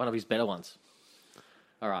one of his better ones.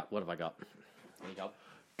 All right, what have I got? There you go.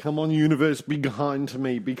 Come on, universe, be kind to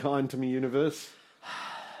me. Be kind to me, universe.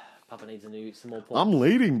 Papa needs some more points. I'm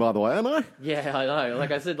leading, by the way, aren't I? Yeah, I know.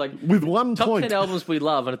 Like I said, like With 1 top point. 10 albums we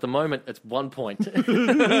love, and at the moment it's 1 point.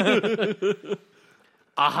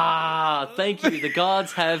 Aha! Thank you. The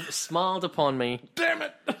gods have smiled upon me. Damn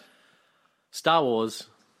it! Star Wars,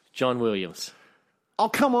 John Williams. Oh,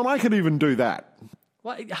 come on, I could even do that.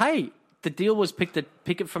 Well, hey, the deal was pick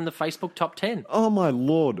it from the Facebook top 10. Oh, my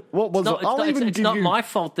Lord. What was it? It's not my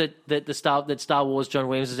fault that Star Wars John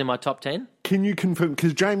Williams is in my top 10. Can you confirm?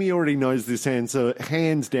 Because Jamie already knows this answer,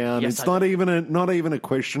 hands down. Yes, it's not even a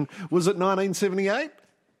question. Was it 1978?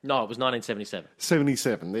 No, it was 1977.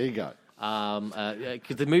 77. There you go.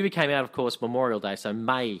 'Cause the movie came out, of course, Memorial Day, so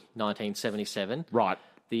May 1977. Right.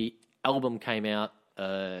 The album came out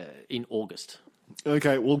in August.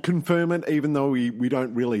 Okay, we'll confirm it, even though we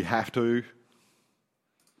don't really have to.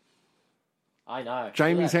 I know.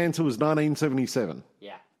 Jamie's answer was 1977.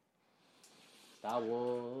 Yeah. Star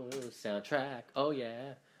Wars soundtrack. Oh,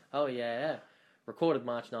 yeah. Oh, yeah. Recorded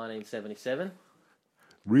March 1977.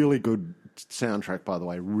 Really good soundtrack, by the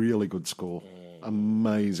way. Really good score.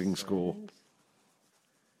 Amazing score.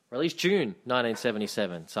 Released June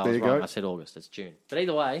 1977. So I was There you wrong. go. I said August. It's June. But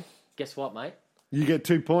either way, guess what, mate? You get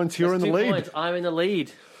 2 points. You're in That's the 2 lead. points. I'm in the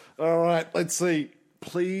lead. All right, let's see.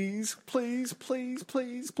 Please, please, please,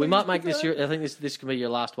 please. We might make please, this your... I think this can be your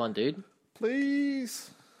last one, dude. Please.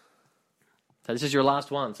 So this is your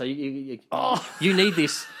last one. So you need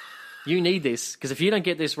this. You need this. Because if you don't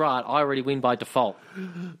get this right, I already win by default.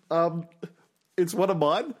 It's one of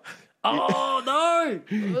mine. Oh, no!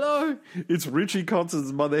 No! It's Richie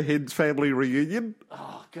Kotzen's Motherhead's family reunion.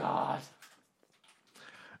 Oh, God.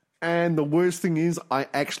 And the worst thing is, I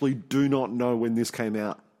actually do not know when this came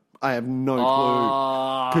out. I have no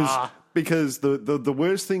clue. Because the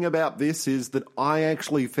worst thing about this is that I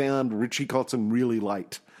actually found Richie Kotzen really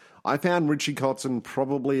late. I found Richie Kotzen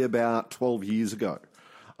probably about 12 years ago.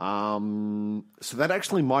 So that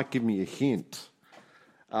actually might give me a hint.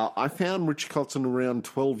 I found Richie Kotzen around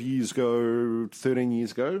 12 years ago, 13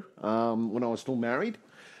 years ago, when I was still married.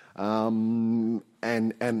 And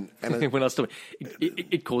When I was still,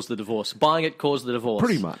 it caused the divorce. Buying it caused the divorce.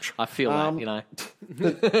 Pretty much. I feel that, you know.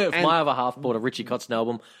 If my other half bought a Richie Kotzen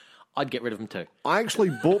album, I'd get rid of him too. I actually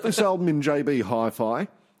bought this album in JB Hi-Fi,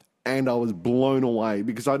 and I was blown away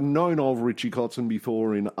because I'd known of Richie Kotzen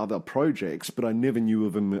before in other projects, but I never knew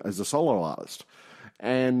of him as a solo artist.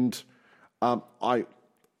 And I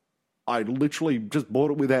literally just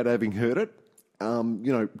bought it without having heard it.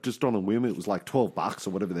 Just on a whim. It was like $12 or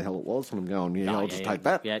whatever the hell it was. And I'm going, I'll just take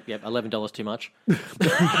that. Yeah, $11 too much.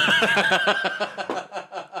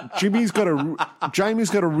 Jamie's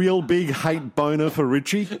got a real big hate boner for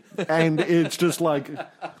Richie, and it's just like,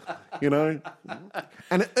 And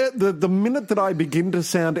the minute that I begin to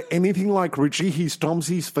sound anything like Richie, he stomps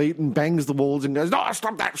his feet and bangs the walls and goes, "No,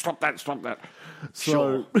 stop that, stop that, stop that."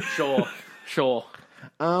 So, Sure.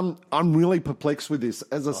 I'm really perplexed with this,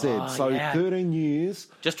 as I said. So yeah. 13 years.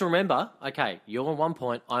 Just remember, okay, you're on 1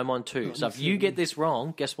 point, I'm on 2. So if you get this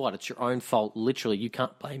wrong, guess what? It's your own fault. Literally, you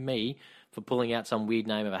can't blame me for pulling out some weird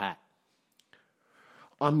name of a hat.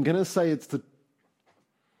 I'm going to say it's the...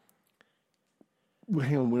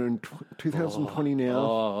 Hang on, we're in 2020 now.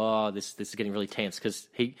 Oh, this is getting really tense because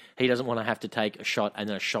he doesn't want to have to take a shot and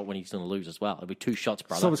then a shot when he's going to lose as well. It'll be 2 shots,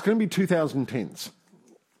 brother. So it's going to be 2010s.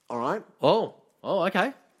 All right? Oh,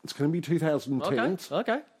 okay. It's going to be 2010s.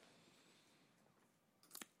 Okay.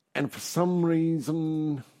 And for some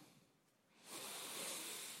reason...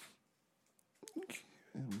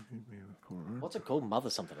 What's it called? Mother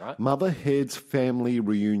something, right? Motherhead's Family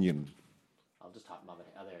Reunion. I'll just type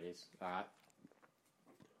Motherhead. Oh, there it is. All right.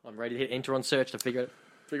 I'm ready to hit enter on search to figure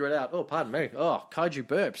it out. Oh, pardon me. Oh, kaiju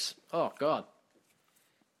burps. Oh, God.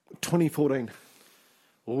 2014.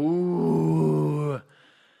 Ooh.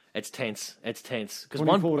 It's tense. It's tense. Because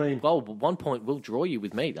 1 point will draw you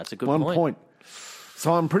with me. That's a good point. 1 point.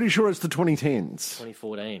 So I'm pretty sure it's the 2010s.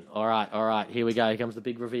 2014. All right. Here we go. Here comes the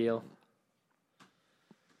big reveal.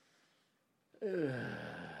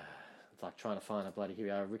 It's like trying to find a bloody... Here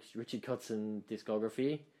we are. Richie Kotzen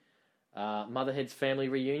discography. Motherhead's Family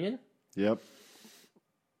Reunion. Yep.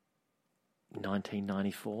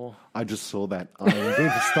 1994. I just saw that. I'm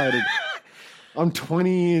devastated. I'm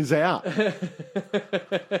 20 years out.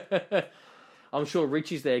 I'm sure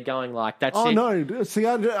Richie's there going like, that's it. Oh, no. See,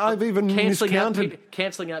 I've even miscounted.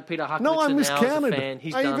 Cancelling out Peter Huckwitzon. No, I miscounted.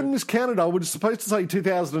 I even miscounted. I was supposed to say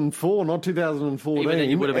 2004, not 2014. Even then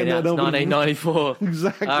you would have been out. It's 1994.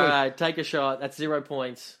 Exactly. All right, take a shot. That's 0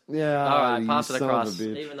 points. Yeah. All right, pass it across.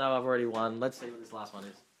 Bitch. Even though I've already won. Let's see what this last one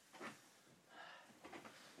is.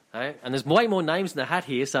 Okay, and there's way more names in the hat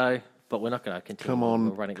here, so but we're not going to continue. Come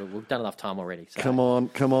on. We've done enough time already. So Come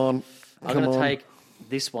on. I'm going to take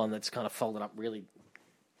this one that's kind of folded up really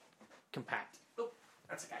compact. Oh,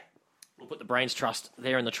 that's okay. We'll put the Brains Trust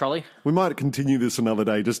there in the trolley. We might continue this another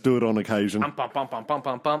day. Just do it on occasion. Bump, bump, bump, bump, bump,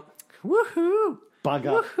 bump, bump. Woohoo!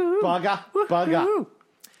 Bugger. Woohoo! Bugger. Woohoo!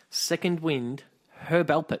 Second wind, Herb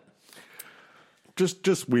Alpert.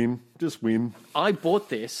 Just win. Just win. I bought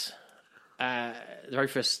this the very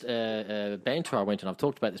first band tour I went on. I've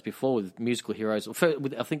talked about this before with Musical Heroes. I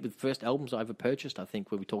think with the first albums I ever purchased, I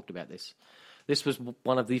think, where we talked about this. This was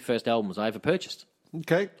one of the first albums I ever purchased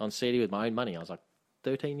Okay. on CD with my own money. I was like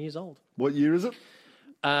 13 years old. What year is it?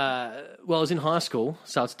 Well, I was in high school,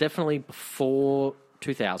 so it's definitely before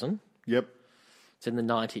 2000. Yep. It's in the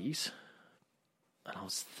 90s. And I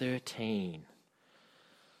was 13.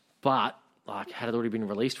 But, had it already been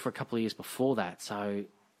released for a couple of years before that. So,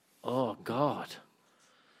 oh, God.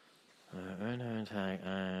 So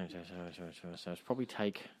it's probably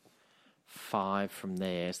take 5 from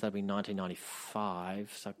there. So that'd be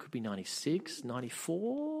 1995. So it could be 96,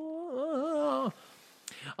 94.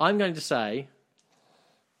 I'm going to say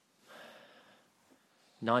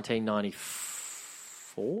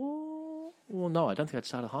 1994. Well, no, I don't think I'd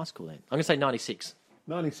started high school then. I'm going to say 96.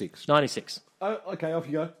 96. 96. Oh, okay, off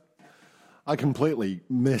you go. I completely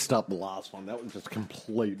messed up the last one. That was just a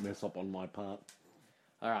complete mess up on my part.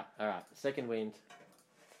 All right. Second wind.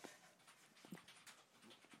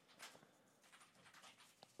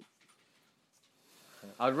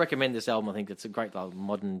 I would recommend this album. I think it's a great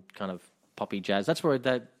modern kind of poppy jazz. That's where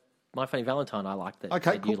My Funny Valentine I like that,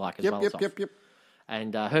 Okay, that cool. you like as well. Yep.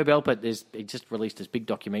 And Herb Alpert, he just released his big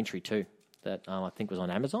documentary too that I think was on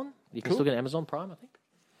Amazon. You can still get Amazon Prime, I think.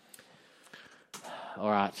 All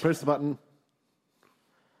right. Press the button.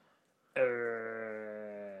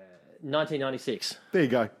 1996. There you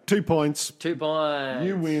go. 2 points. 2 points.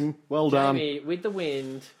 You win. Well Jamie, with the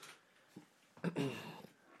wind.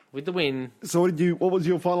 With the win. So what was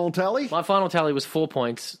your final tally? My final tally was 4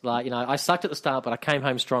 points. I sucked at the start, but I came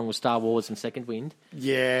home strong with Star Wars and Second Wind.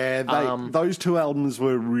 Yeah, those two albums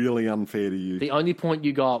were really unfair to you. The only point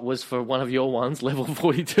you got was for one of your ones, Level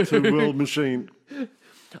 42. The World Machine.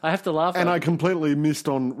 I have to laugh. And I completely missed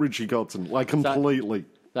on Richie Kotzen. Completely.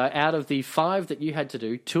 So out of the 5 that you had to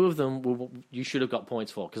do, 2 of them you should have got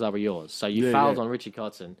points for because they were yours. So you failed on Richie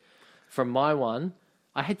Kotzen. From my one,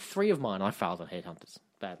 I had 3 of mine. I failed on Headhunters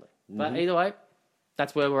badly. But either way,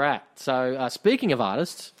 that's where we're at. So speaking of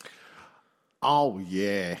artists... Oh,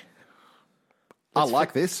 yeah. I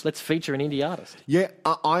like this. Let's feature an indie artist. Yeah,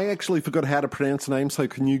 I actually forgot how to pronounce the name, so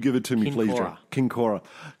can you give it to me, please, John? King Cora.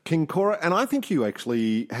 King Cora, and I think you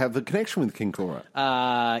actually have a connection with King Cora.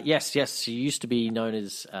 Yes. She used to be known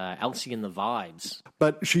as Elsie and the Vibes.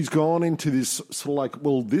 But she's gone into this sort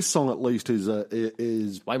of this song at least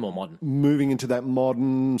is way more modern. Moving into that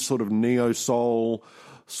modern sort of neo-soul,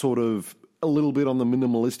 sort of a little bit on the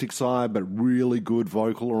minimalistic side, but really good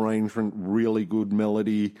vocal arrangement, really good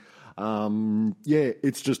melody.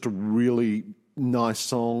 It's just a really nice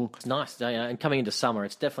song. It's nice, and coming into summer,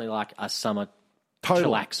 it's definitely like a summer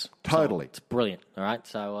chillax. Totally. It's brilliant, all right?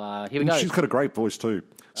 So here we go. She's got a great voice too.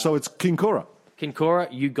 So it's King Cora. King Cora,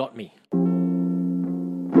 You Got Me.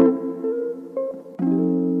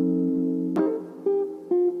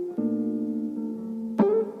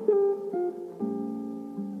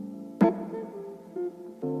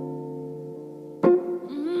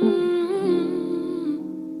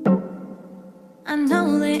 I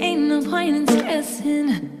know there ain't no point in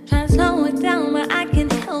stressing, try to slow it down, but I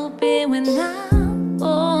can't help it when I'm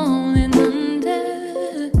falling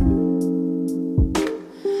under.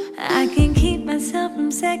 I can't keep myself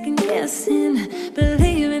from second guessing,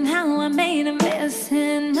 believing how I made a mess,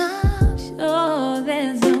 and I'm sure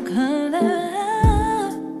there's no color.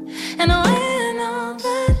 And when all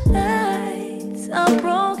the lights are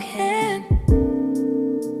broken,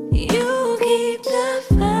 you keep the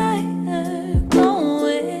fire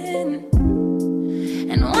going.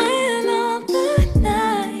 And when all the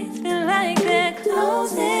nights feel like they're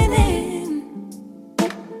closing in,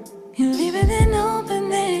 you leave it an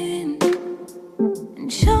opening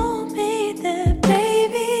and show me that,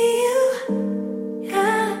 baby, you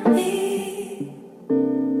got me.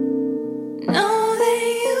 Know that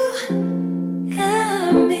you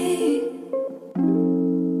got me.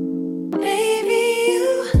 Baby, you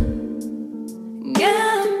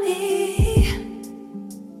got me.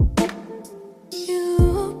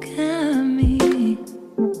 You got me.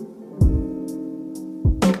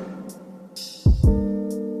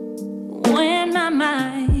 When my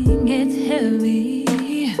mind gets heavy,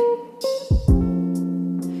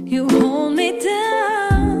 you hold me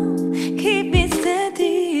down, keep me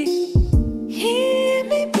steady.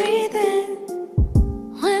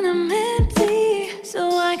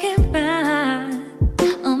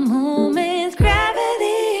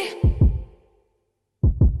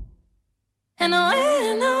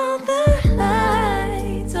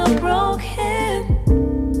 broken.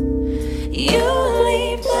 You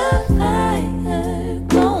leave the fire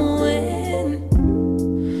going,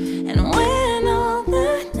 and when all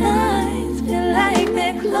the nights feel like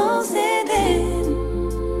they're closing in,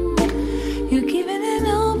 you keep it an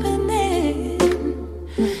open end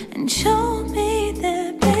and show me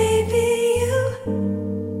that, baby, you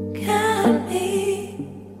got me.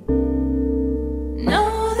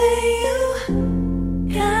 Know that you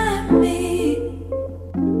got me.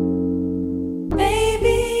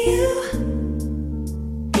 Baby, you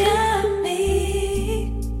got me.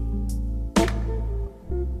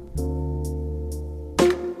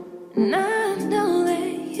 And I know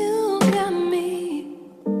that you got me.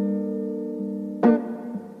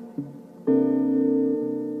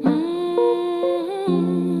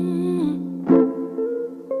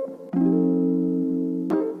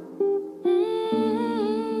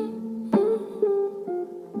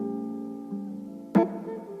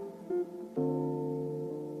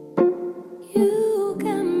 You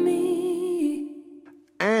got me.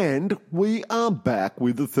 And we are back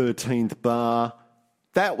with the 13th bar.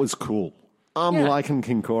 That was cool. I'm Yeah. liking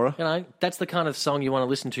Kinkora. You know, that's the kind of song you want to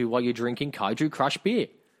listen to while you're drinking Kaiju Crush beer.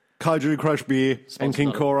 Kaiju Crush Beer and Sponsor,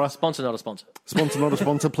 not a- Kinkora. Sponsor, not a sponsor. Sponsor, not a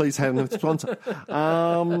sponsor. Please have a sponsor.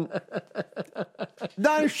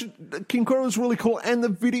 Kinkora is really cool, and the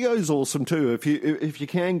video's awesome too. If you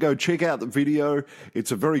can, go check out the video.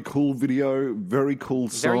 It's a very cool video, very cool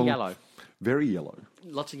song. Very yellow. Very yellow.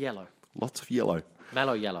 Lots of yellow. Lots of yellow.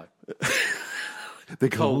 Mallow yellow. They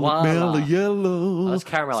call Koala. it mellow yellow. Oh, that's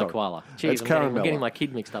Caramello Sorry. Koala. That's Jeez, I'm Caramello. getting my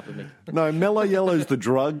kid mixed up with me. No, mellow yellow's the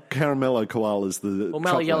drug. Caramello Koala's the Well, Mallow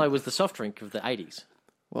chocolate. Yellow was the soft drink of the 80s.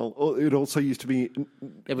 Well, it also used to be.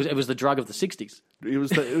 It was the drug of the 60s. It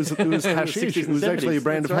was hashish. 60s It and was actually a 70s.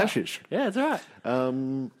 brand That's of right. hashish. Yeah, that's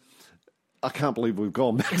right. I can't believe we've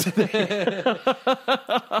gone back to that.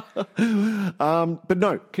 But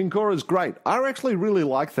no, Kinkora's great. I actually really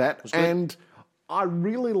like that. And I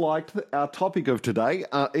really liked our topic of today,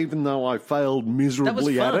 even though I failed That was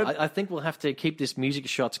miserably at fun. it. I think we'll have to keep this music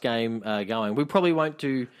shots game going. We probably won't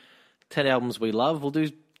do 10 albums we love. We'll do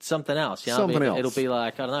something else. You know? Something else. It'll be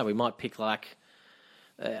like, I don't know, we might pick like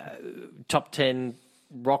top 10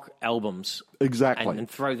 rock albums. Exactly. And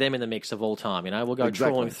throw them in the mix of all time. You know, we'll go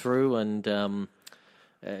Exactly. trawling through and,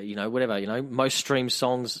 whatever. You know, most streamed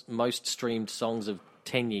songs of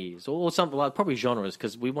 10 years or something like probably genres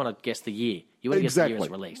because we want to guess the year. You want to guess the year it's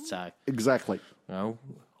released. So, Exactly. you know,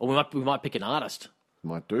 or we might pick an artist.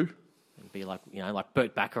 Might do. It'd be like, you know, like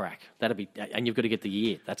Burt Bacharach. That'd be, and you've got to get the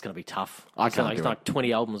year. That's going to be tough. I It's can't like, do it's like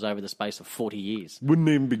 20 albums over the space of 40 years. Wouldn't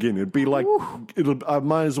even begin. It'd be like I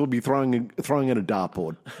might as well be throwing at a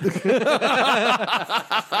dartboard,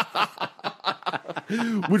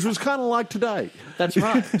 which was kind of like today. That's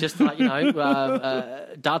right. Just like, you know,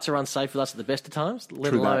 darts are unsafe with us at the best of times, let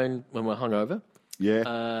True that. alone when we're hungover.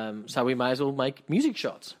 Yeah, So we may as well make music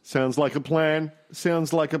shots. sounds like a plan.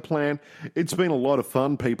 Sounds like a plan. It's been a lot of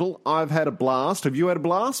fun, people. I've had a blast. Have you had a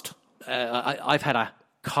blast? I've had a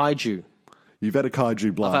kaiju. You've had a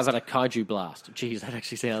kaiju blast. I've had a kaiju blast. Jeez, that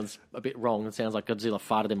actually sounds a bit wrong. It sounds like Godzilla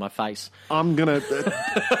farted in my face. I'm gonna.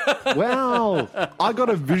 Wow, I got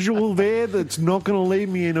a visual there that's not going to leave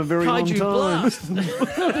me in a very Kaiju long time. blast.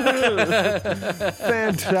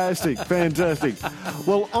 Fantastic, fantastic.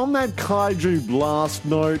 Well, on that kaiju blast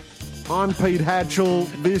note, I'm Pete Hatchell.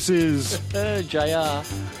 This is JR.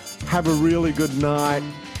 have a really good night,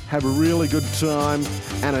 have a really good time,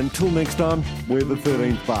 and until next time, we're the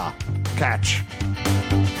 13th bar. Catch.